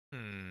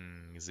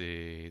Is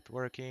it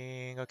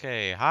working?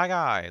 Okay, hi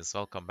guys,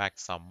 welcome back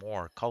to some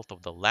more Cult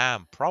of the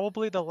Lamb.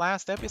 Probably the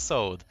last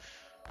episode.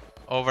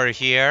 Over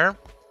here,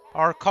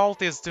 our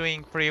cult is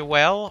doing pretty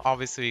well.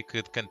 Obviously, we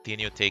could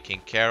continue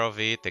taking care of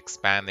it,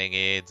 expanding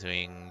it,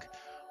 doing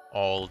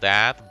all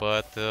that.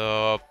 But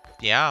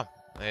yeah,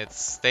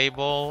 it's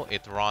stable,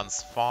 it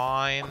runs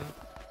fine.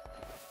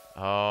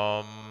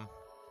 I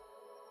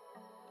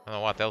don't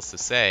know what else to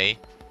say.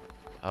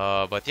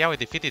 But yeah, we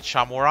defeated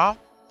Shamura.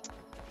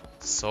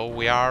 So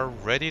we are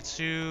ready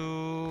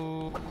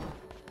to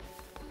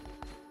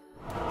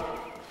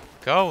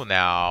go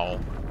now.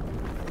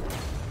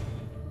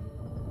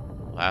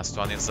 Last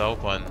one is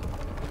open.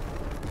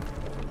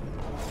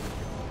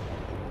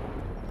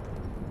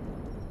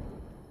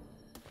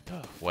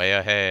 Way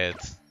ahead.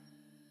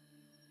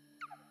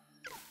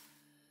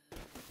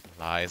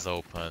 Lies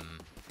open.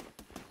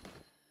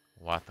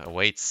 What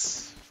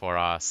awaits for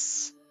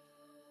us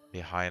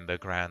behind the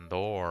grand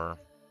door?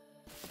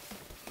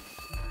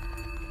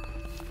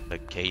 The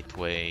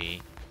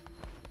gateway.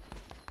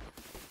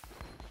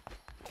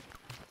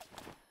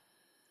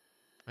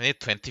 We need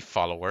 20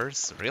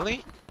 followers,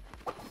 really?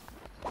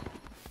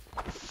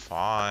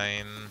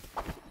 Fine.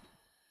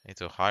 Need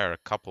to hire a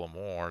couple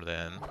more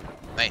then.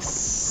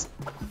 Nice.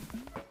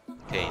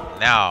 Okay,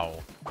 now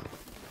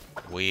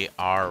we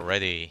are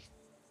ready.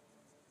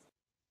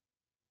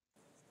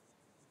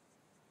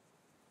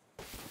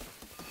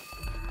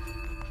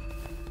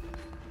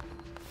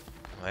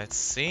 Let's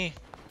see.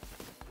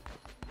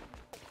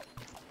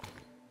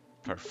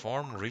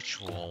 Perform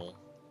ritual.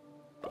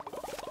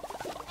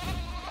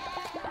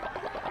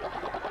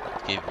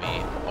 Give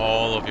me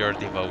all of your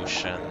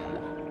devotion.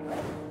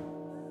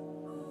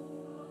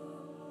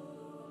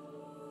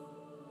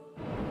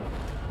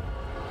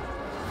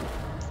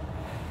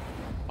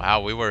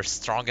 Wow, we were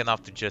strong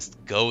enough to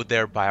just go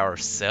there by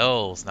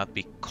ourselves, not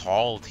be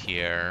called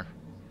here.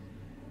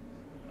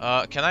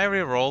 Can I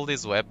re-roll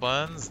these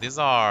weapons? These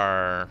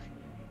are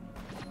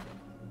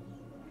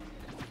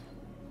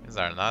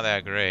not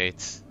that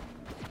great.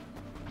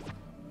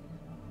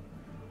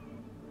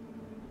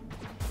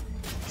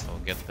 So we'll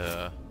get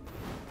the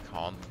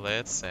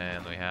gauntlets,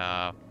 and we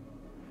have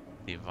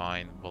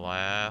Divine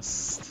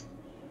Blast.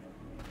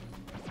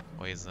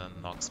 Poison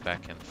knocks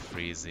back and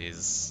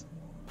freezes.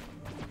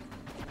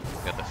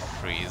 Get the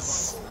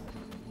freeze.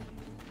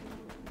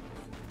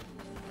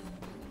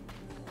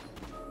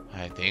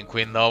 I think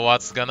we know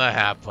what's gonna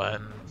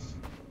happen.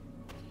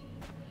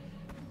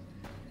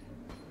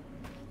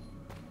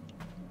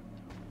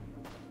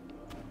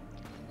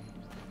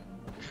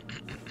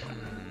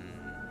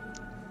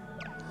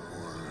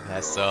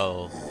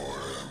 Vessel,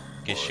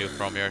 kiss you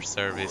from your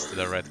service to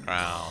the Red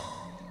Crown.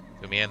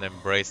 To me and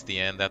embrace the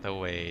end that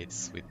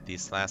awaits. With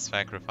this last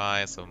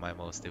sacrifice of my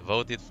most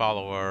devoted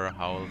follower,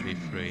 I will be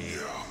free.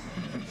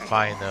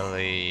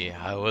 Finally,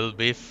 I will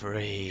be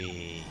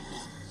free.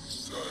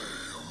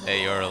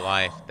 Lay your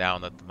life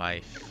down at my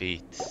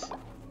feet.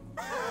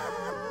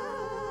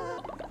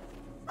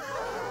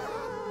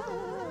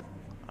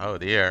 Oh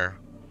dear.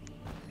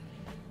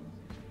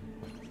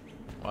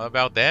 What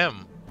about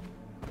them?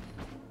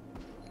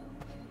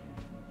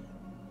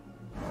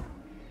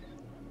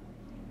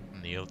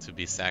 Kneel to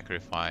be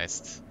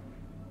sacrificed.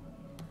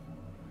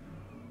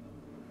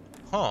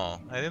 Huh,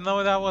 I didn't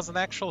know that was an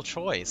actual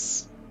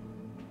choice.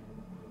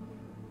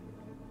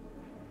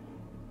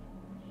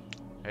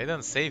 I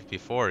didn't save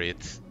before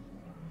it.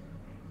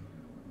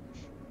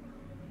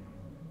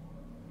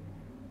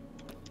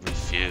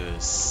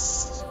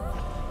 Refuse.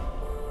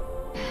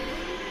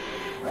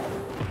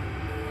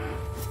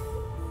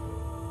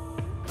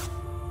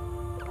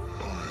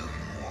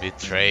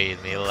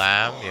 Betrayed me,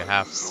 lamb. You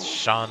have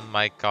shunned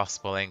my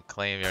gospel and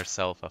claim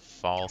yourself a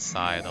false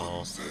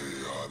idol.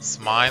 It's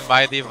mine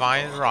by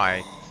divine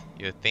right.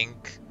 You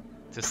think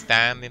to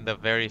stand in the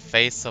very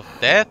face of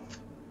death?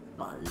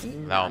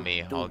 Allow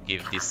me, I'll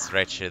give this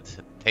wretched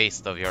a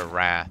taste of your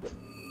wrath.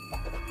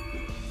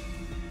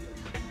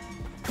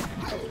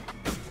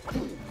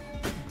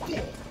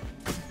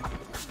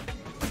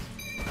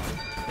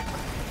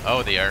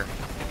 Oh dear.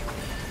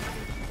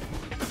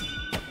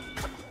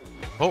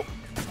 Oh!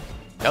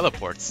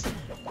 Teleports.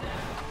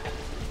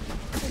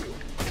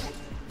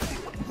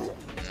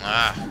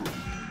 Ah.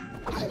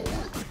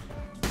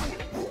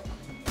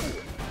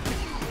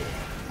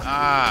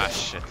 Ah,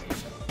 shit.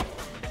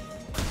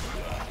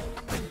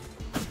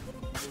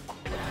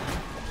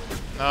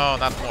 No,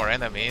 not more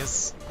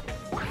enemies.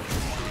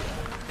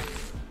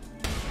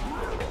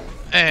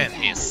 And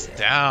he's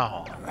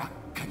down.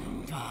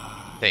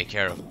 Take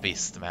care of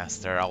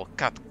Beastmaster. I'll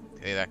cut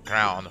the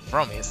crown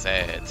from his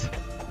head.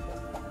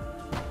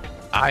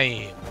 Ah,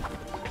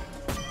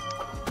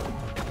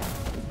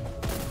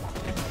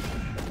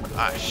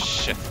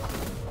 shit.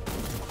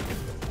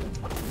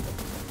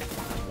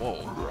 Whoa.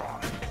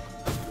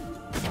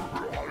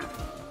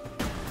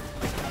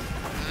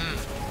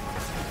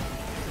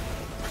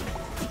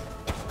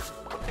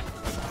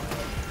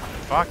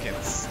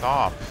 Fucking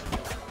stop.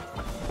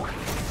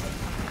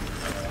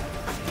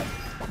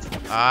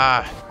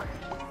 Ah.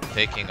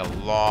 taking a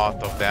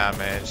lot of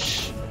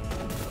damage.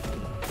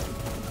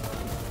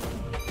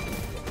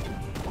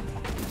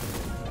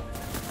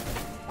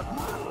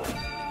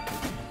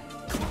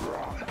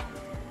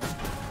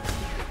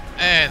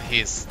 And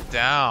he's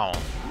down.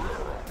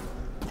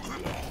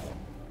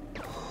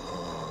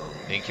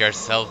 Think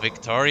yourself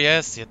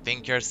victorious? You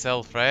think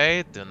yourself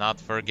right? Do not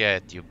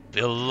forget, you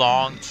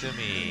belong to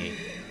me.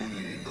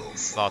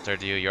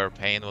 Slaughtered you, your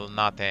pain will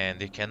not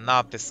end. You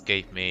cannot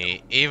escape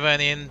me,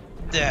 even in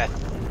death.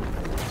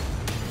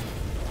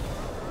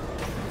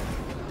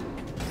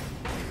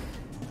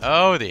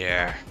 Oh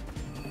dear.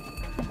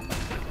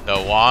 The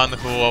one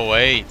who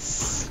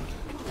awaits.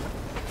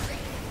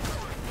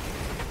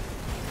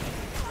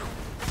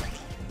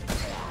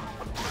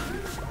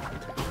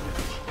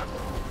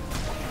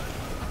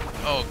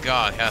 Oh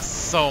god, he has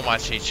so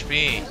much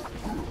HP.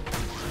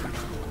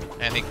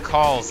 And he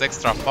calls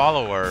extra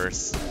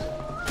followers.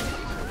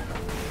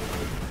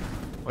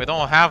 We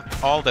don't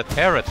have all the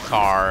tarot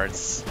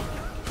cards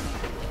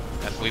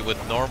that we would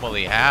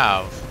normally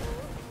have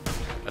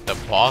at the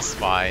boss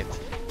fight.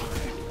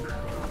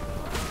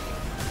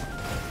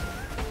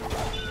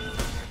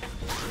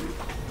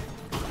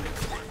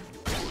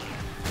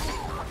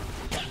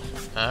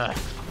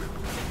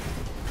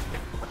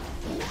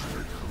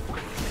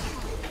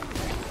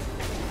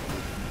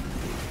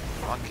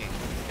 Fucking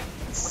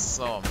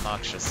so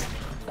obnoxious.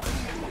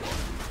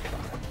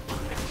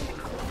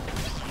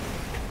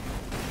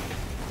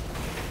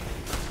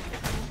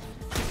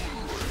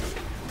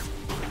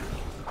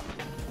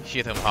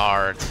 Hit him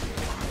hard.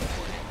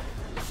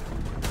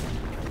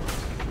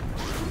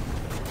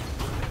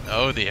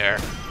 Oh dear.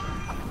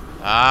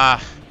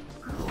 Ah.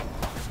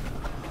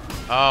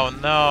 Oh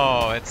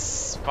no,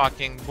 it's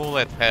fucking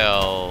bullet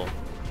hell.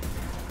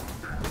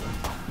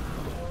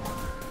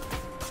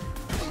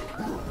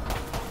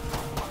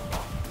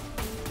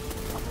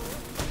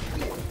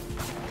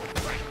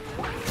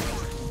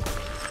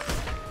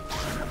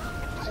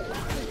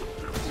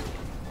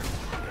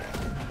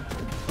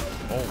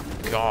 Oh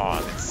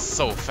god, it's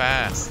so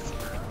fast.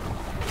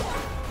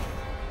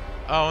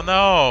 Oh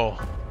no!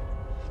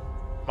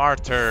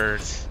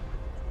 Martyred.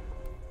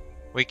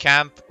 We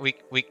can't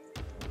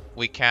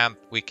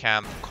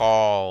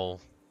call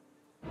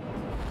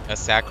a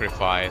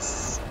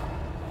sacrifice.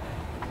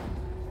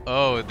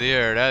 Oh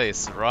dear, that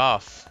is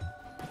rough.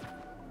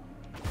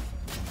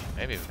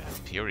 Maybe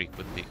vampiric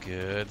would be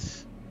good.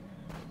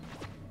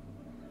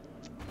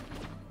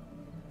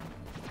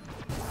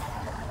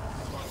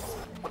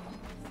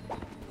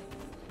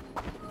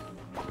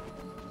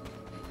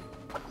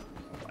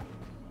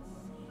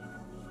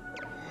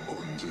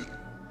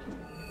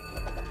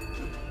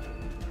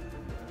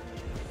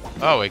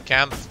 Oh, we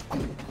can't.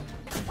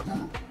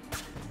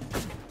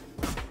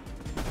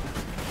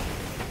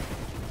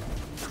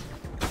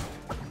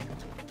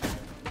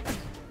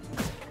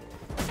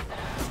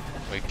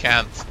 We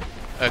can't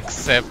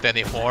accept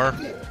anymore.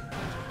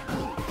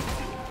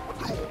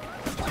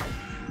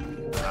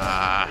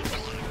 Ah.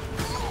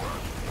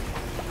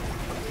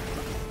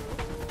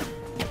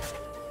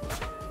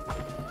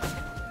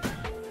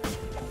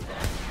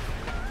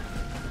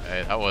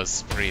 Hey, that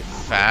was pretty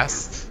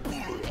fast.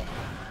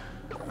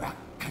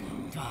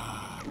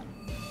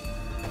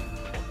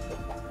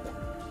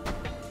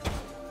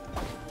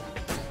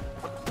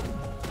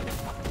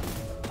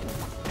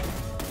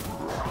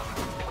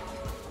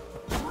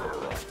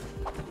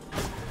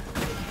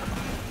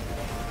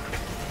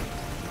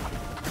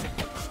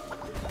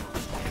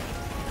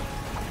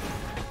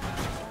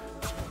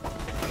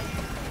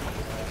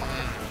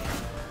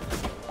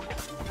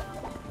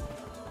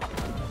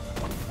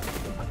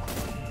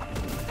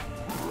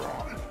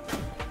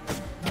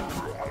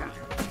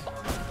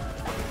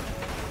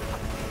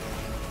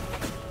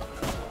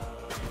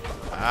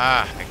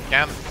 Ah, I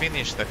can't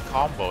finish the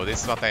combo.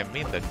 This is what I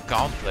mean. The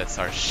gauntlets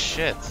are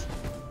shit.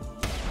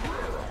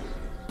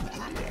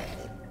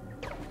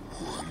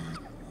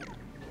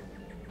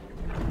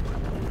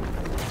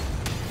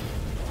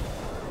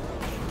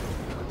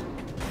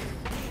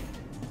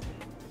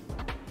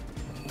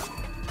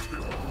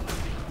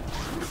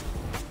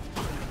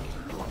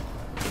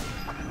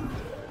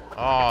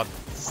 Oh,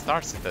 it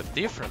starts with a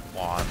different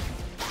one.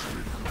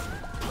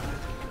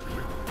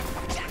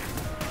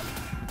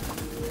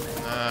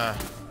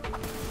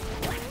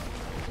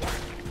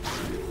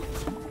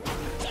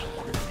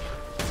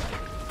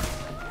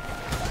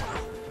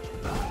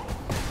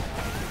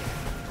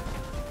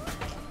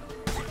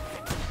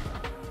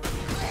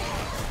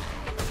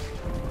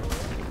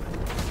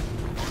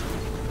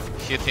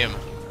 Hit him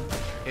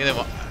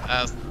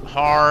as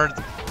hard.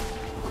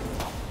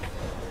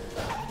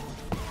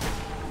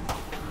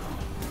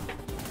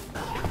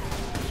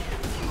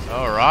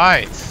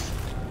 Alright.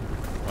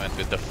 Went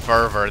with the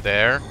fervor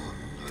there.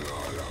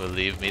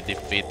 Believe me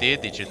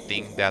defeated. Did you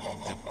think that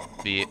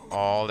to be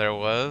all there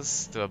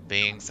was to a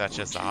being such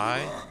as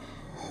I?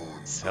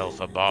 Self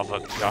above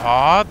a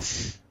god?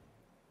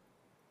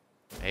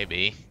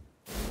 Maybe.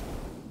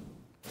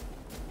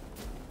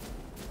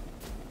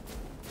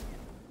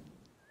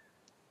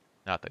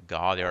 Not a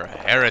god, you're a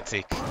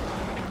heretic.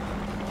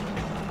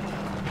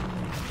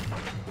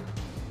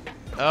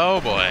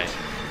 Oh boy.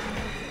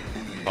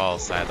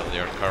 Baal's idol,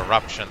 your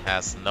corruption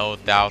has no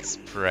doubt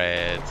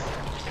spread.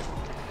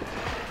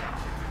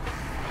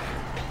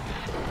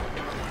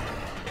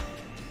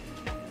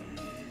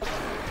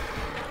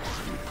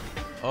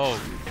 Oh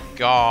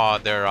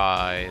god, their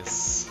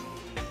eyes.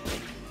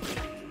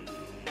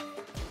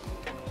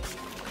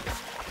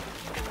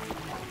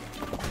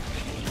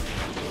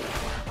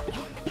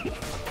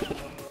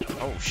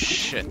 Oh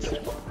shit.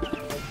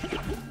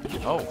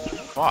 Oh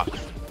fuck.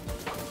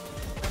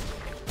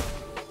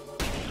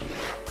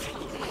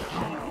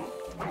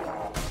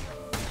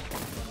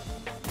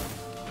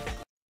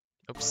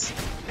 Oops.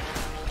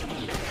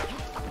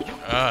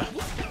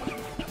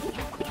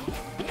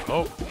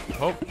 Oh,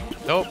 oh,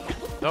 nope,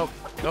 nope,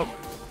 nope.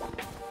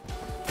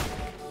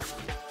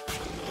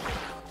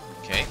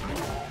 Okay.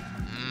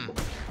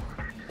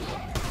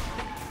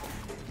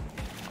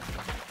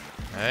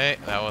 Hey,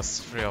 that was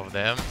 3 of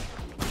them.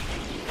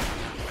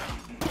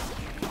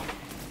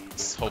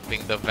 Just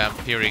hoping the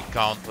vampiric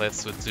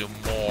gauntlets would do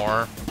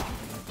more.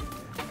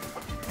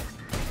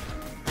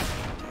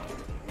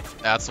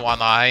 That's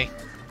 1 eye.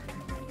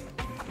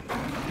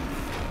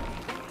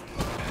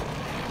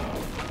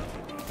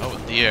 Oh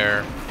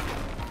dear.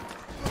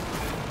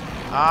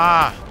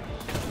 Ah!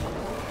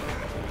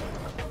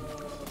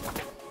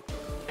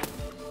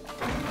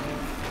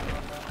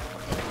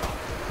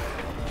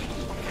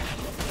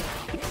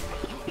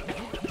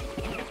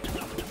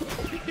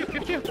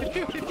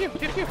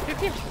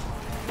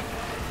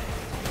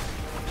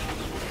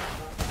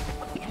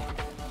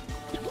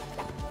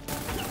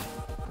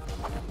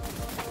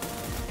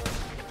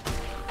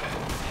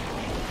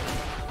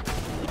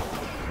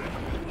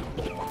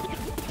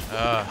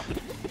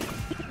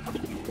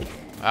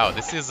 Wow,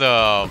 this is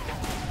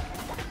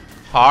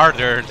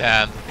harder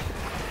than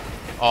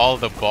all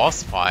the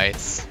boss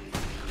fights.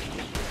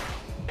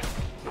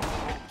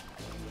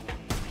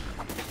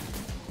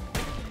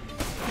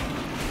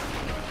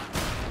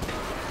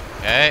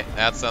 Okay,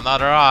 that's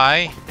another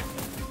eye.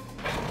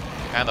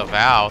 Kind of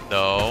out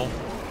though.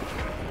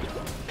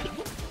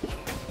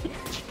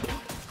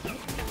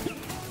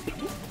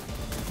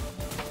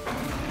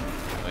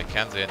 We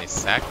can't do any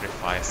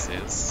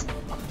sacrifices.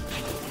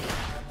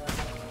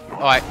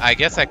 Oh, I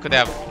guess I could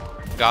have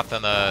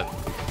gotten a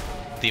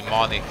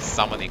demonic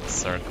summoning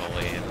circle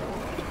in.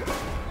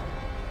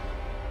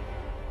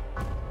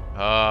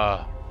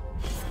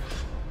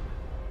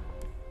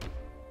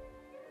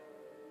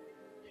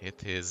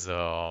 It is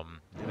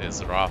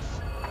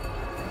rough.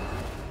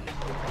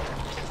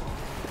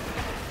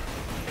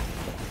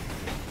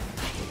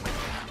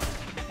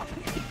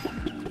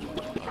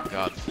 Oh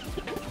god.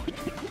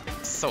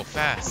 So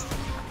fast.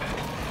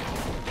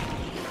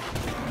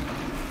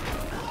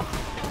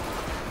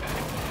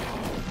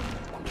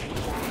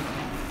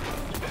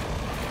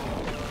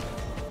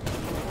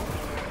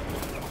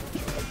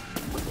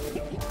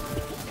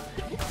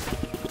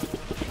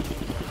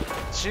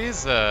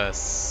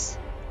 Jesus!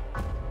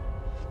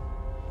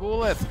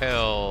 Bullet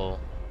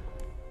hell!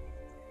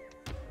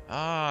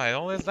 Ah, I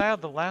always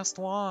died the last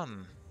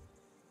one.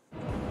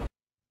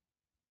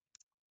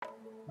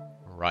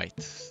 Right,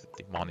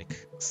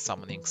 demonic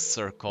summoning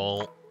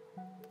circle.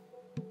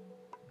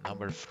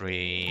 Number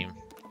 3.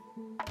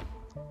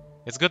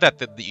 It's good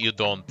that you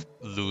don't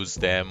lose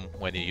them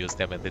when you use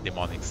them in the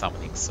demonic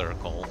summoning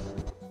circle.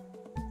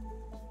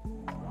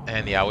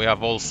 And yeah, we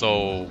have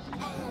also...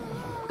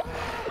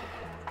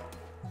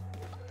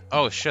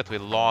 Oh shit, we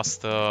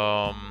lost...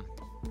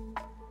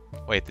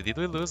 Wait, did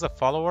we lose a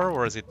follower,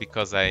 or is it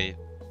because I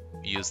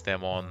used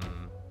them on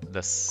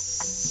the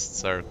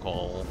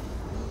circle?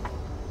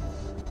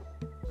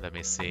 Let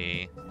me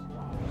see.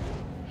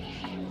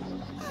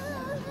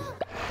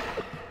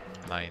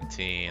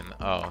 19.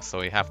 Oh, so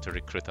we have to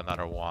recruit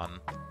another one.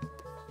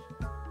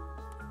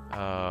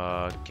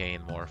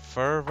 Gain more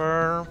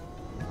fervor.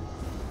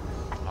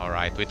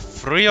 Alright, with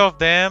 3 of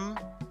them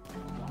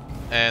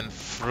and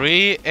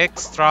 3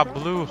 extra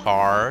blue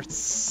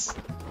hearts,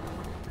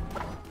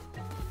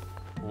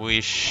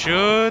 we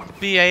should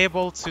be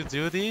able to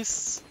do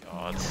this.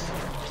 God.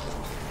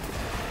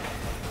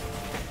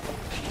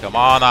 Come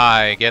on,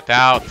 I get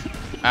out.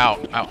 Ow,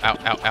 ow, ow,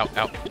 ow, ow,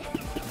 ow.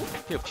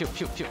 Pew, pew,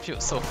 pew, pew, pew,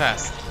 so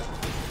fast.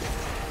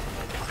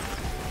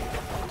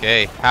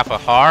 Okay, half a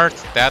heart.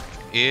 That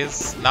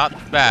is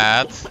not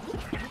bad.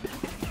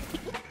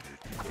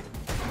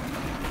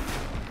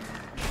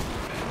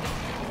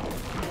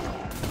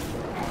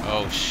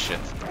 Oh shit.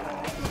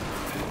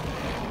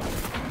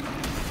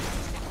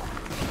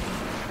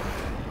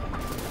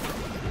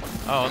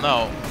 Oh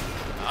no.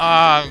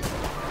 I'm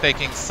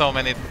taking so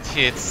many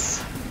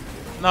hits.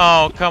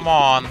 No, come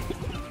on.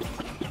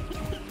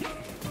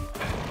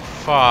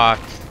 Fuck.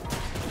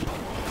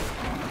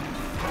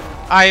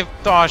 I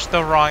dodged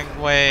the wrong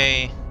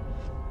way.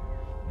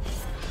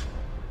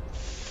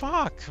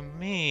 Fuck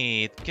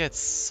me. It gets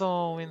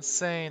so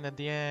insane at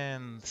the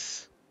end.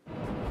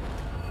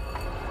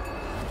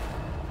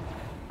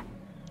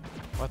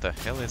 What the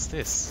hell is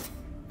this?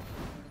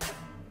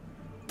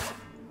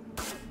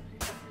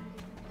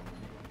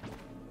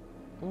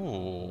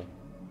 Ooh.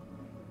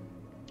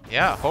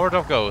 Yeah, horde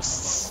of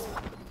ghosts.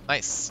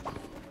 Nice.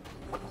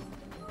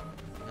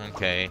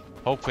 Okay,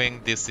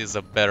 hoping this is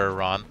a better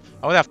run.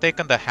 I would have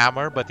taken the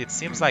hammer, but it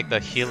seems like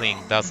the healing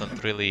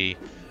doesn't really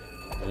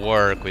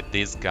work with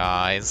these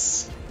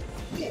guys.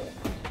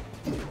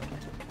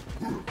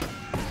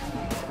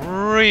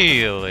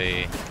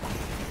 Really?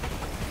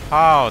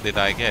 How did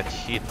I get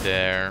hit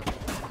there?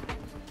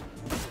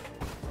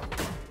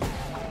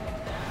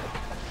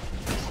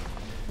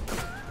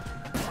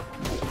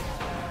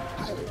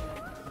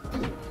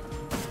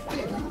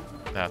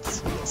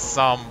 That's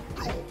some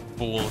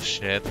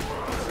bullshit.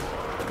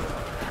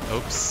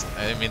 Oops,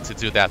 I didn't mean to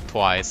do that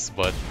twice,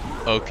 but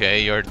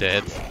okay, you're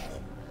dead.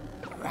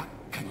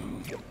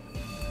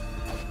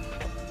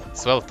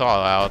 It's well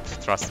thought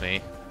out, trust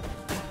me.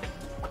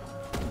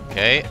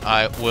 Okay,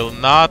 I will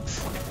not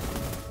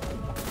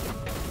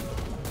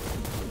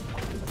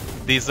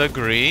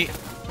disagree.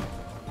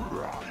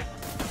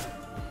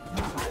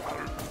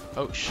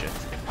 Oh shit.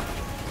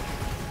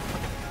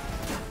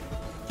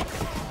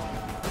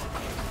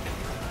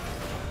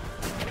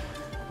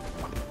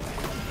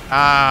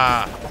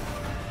 Ah!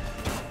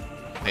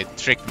 They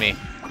tricked me.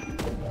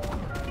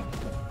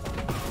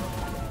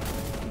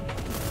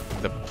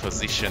 The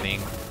positioning.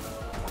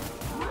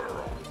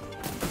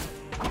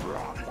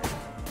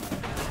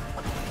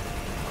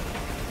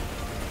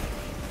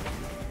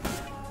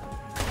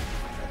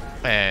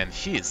 And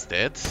he is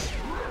dead.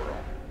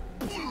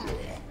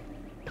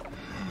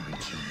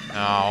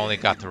 I only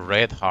got the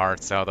red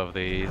hearts out of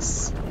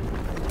these.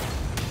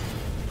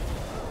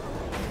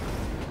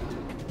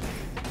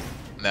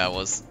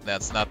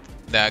 That's not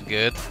that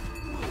good.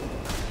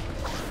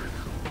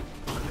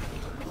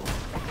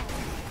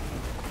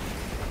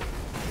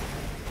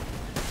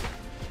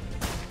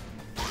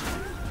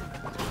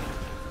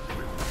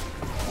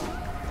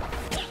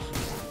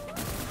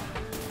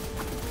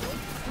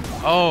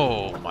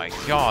 Oh my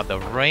god, the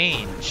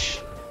range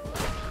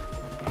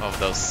of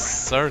those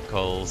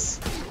circles.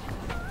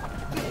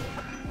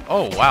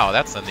 Oh wow,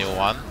 that's a new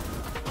one.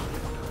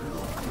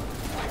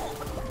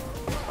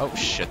 Oh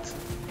shit.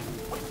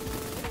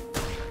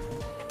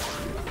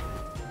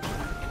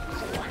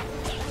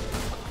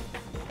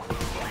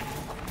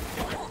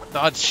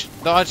 Dodge,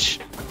 dodge,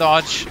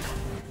 dodge.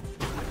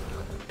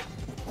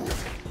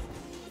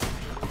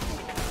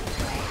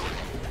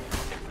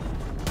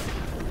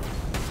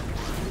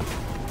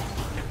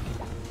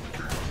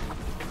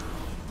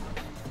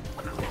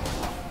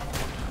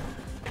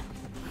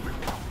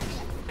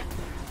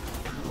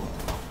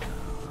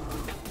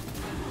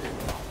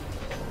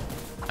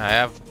 I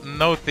have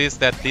noticed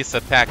that this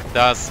attack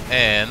does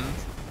end,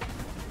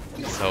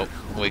 so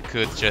we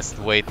could just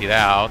wait it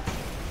out.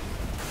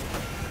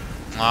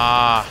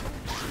 Ah.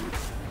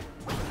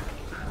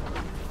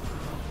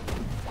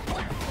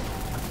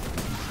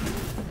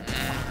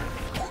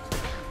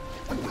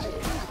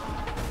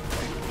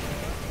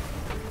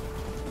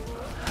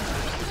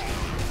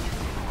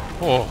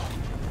 Oh.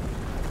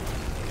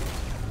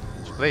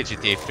 Play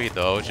GTA 3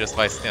 though, just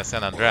like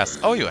San Andreas.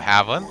 Oh, you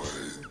haven't?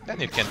 Then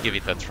you can give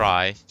it a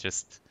try.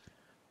 Just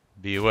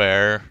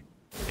beware.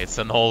 It's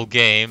an old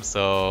game,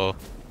 so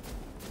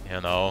you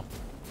know,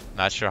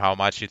 not sure how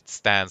much it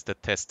stands the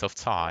test of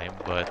time,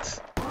 but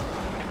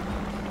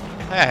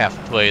I have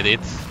played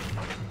it.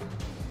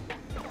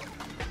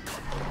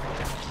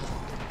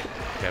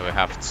 Okay, we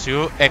have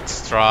 2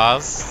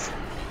 extras.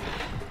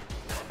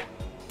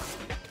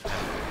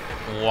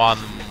 One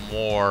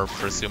more,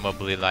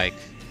 presumably, like...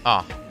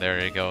 Ah,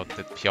 there you go.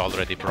 He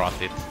already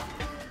brought it.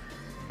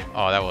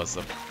 Oh, that was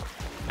a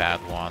bad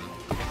one.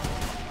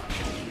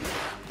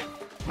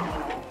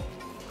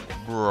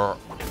 Bruh.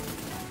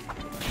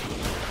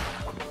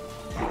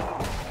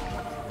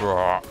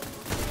 Bruh.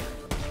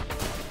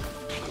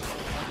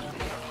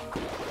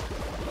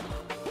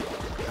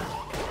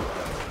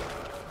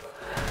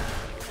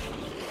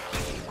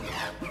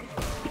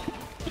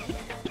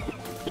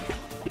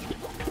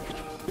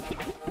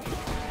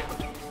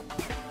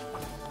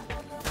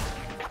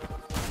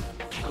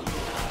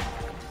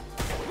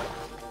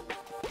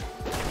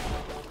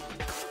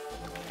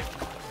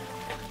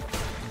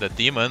 The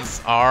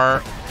demons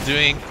are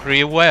doing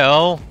pretty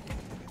well.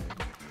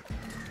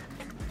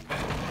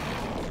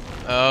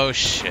 Oh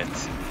shit.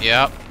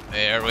 Yep,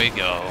 there we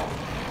go.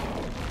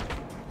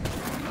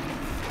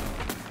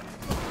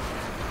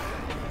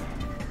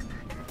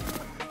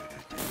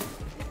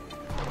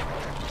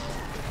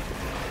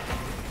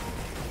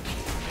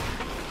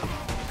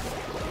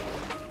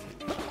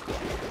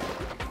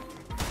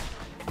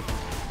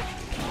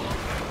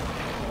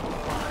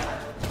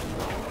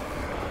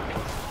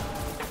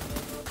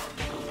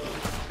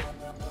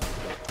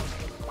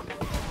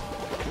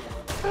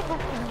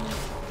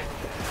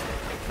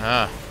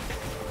 Ah.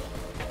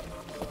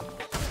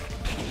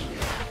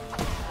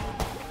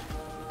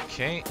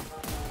 Okay.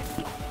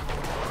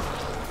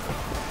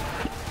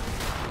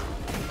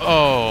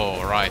 Oh,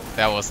 right.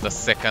 That was the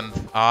second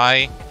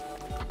eye.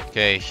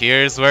 Okay,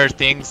 here's where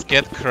things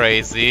get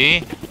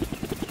crazy.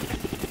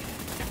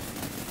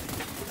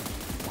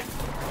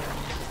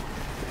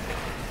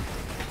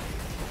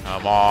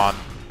 Come on.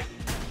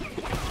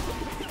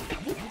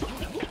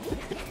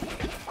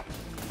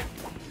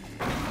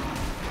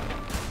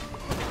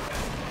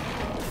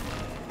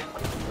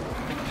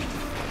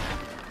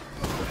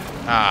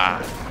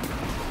 Ah.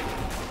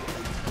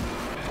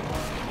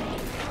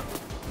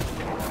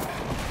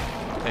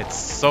 It's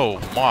so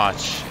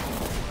much.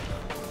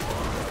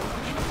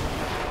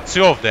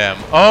 2 of them.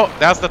 Oh,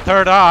 that's the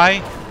third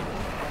eye.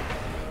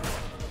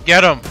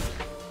 Get him.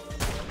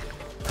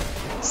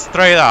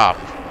 Straight up.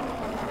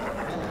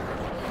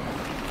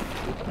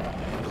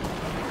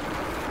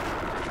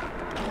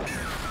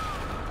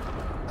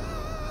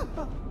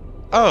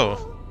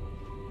 Oh.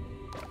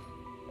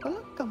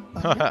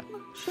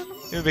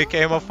 You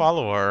became a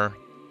follower.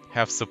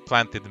 Have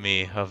supplanted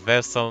me, a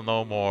vessel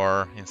no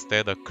more,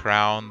 instead a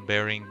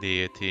crown-bearing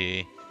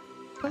deity.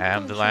 I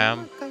am the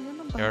lamb,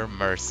 your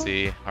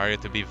mercy. Are you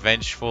to be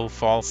vengeful,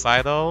 false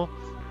idol,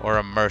 or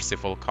a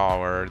merciful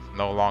coward?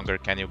 No longer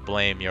can you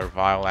blame your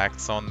vile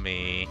acts on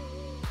me.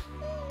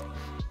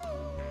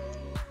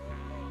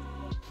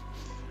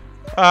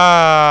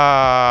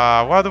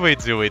 What do we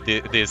do with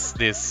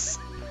this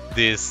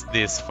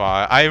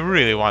file? I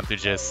really want to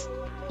just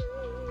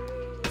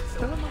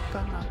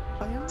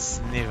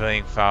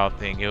sniveling foul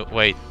thing.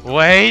 Wait.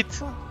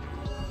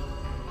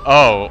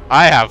 Oh,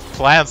 I have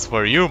plans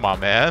for you, my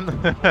man.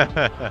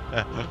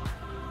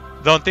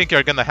 Don't think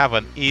you're gonna have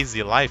an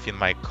easy life in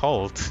my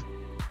cult.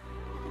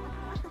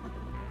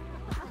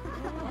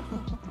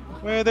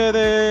 We did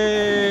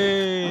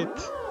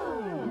it!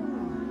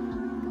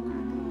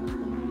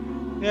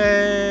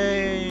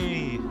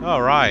 Yay!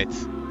 Alright.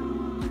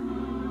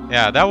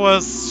 Yeah, that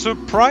was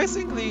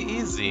surprisingly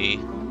easy.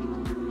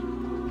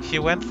 He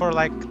went for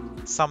like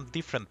some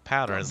different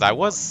patterns. I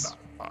was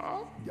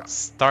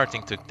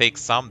starting to take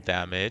some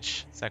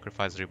damage.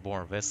 Sacrifice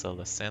reborn vessel,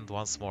 ascend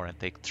once more and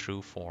take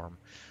true form.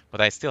 But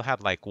I still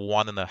had like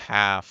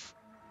 1.5.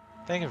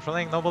 Thank you for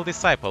playing Noble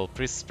Disciple.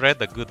 Please spread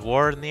the good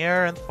word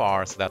near and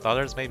far so that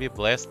others may be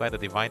blessed by the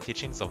divine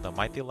teachings of the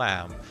mighty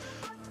Lamb.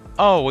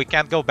 Oh, we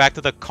can't go back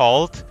to the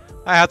cult?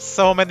 I had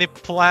so many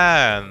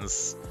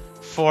plans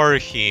for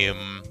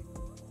him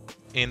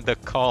in the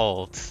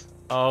cult.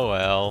 Oh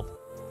well.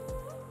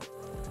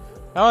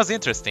 That was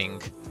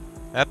interesting.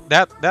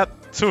 That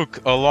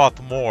took a lot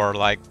more.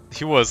 Like,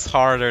 he was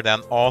harder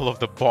than all of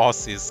the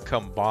bosses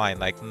combined.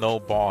 Like,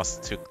 no boss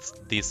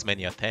took this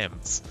many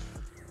attempts,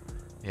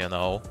 you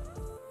know.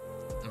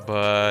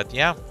 But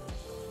yeah,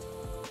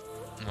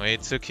 we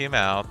took him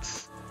out.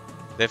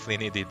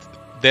 Definitely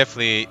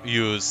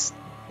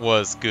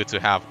was good to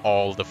have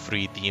all the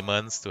free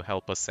demons to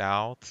help us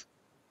out.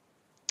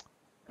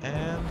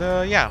 And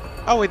yeah.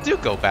 Oh, we do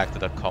go back to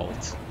the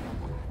cult.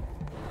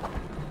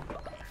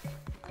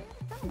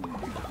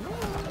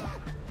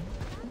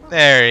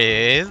 There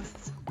he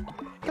is.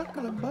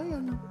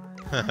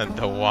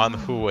 The one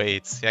who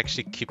waits. He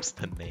actually keeps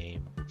the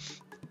name.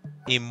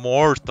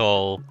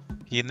 Immortal.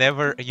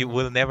 You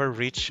will never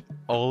reach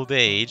old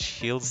age.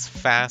 Heals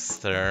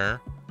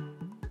faster.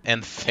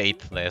 And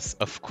faithless.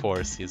 Of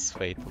course he's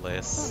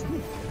faithless.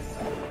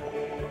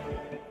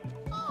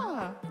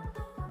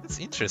 It's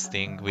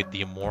interesting with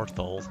the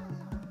immortal.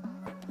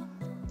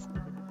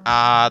 There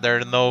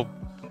are no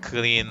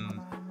clean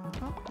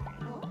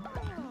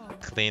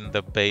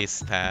the base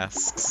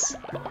tasks.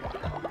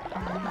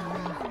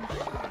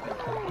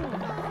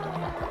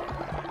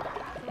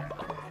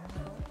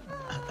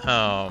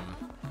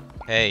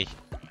 Hey.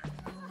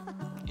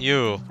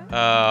 You,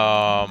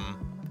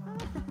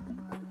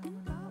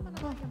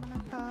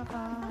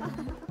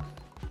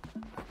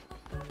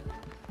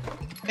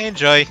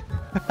 enjoy.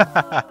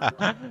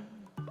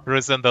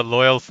 Risen, the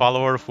loyal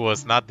follower who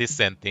was not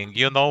dissenting.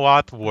 You know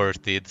what?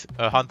 Worth it.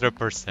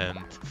 100%.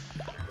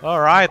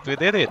 Alright, we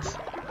did it.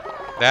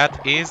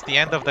 That is the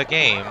end of the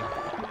game.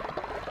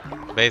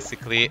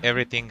 Basically,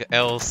 everything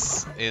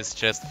else is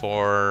just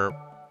for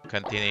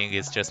continuing,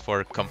 is just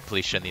for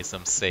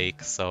completionism's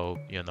sake. So,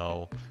 you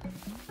know,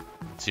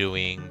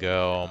 doing,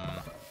 I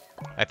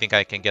think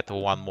I can get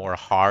one more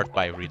heart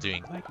by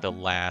redoing like the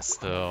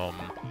last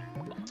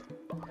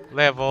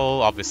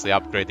level, obviously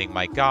upgrading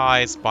my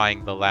guys,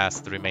 buying the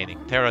last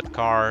remaining tarot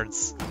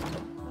cards.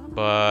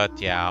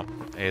 But yeah,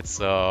 it's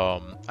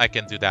I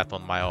can do that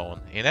on my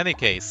own. In any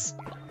case,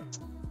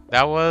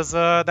 that was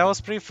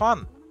pretty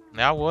fun.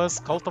 That was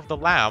Cult of the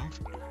Lamb.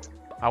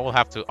 I will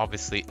have to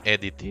obviously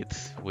edit it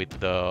with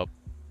the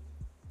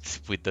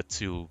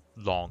 2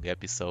 long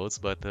episodes,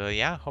 but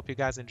yeah, hope you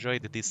guys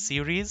enjoyed this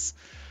series.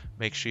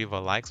 Make sure you leave a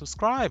like,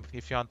 subscribe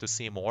if you want to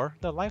see more.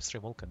 The live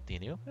stream will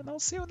continue, and I'll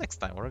see you next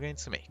time. We're going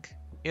to make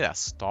it has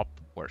stopped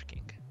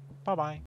working. Bye bye.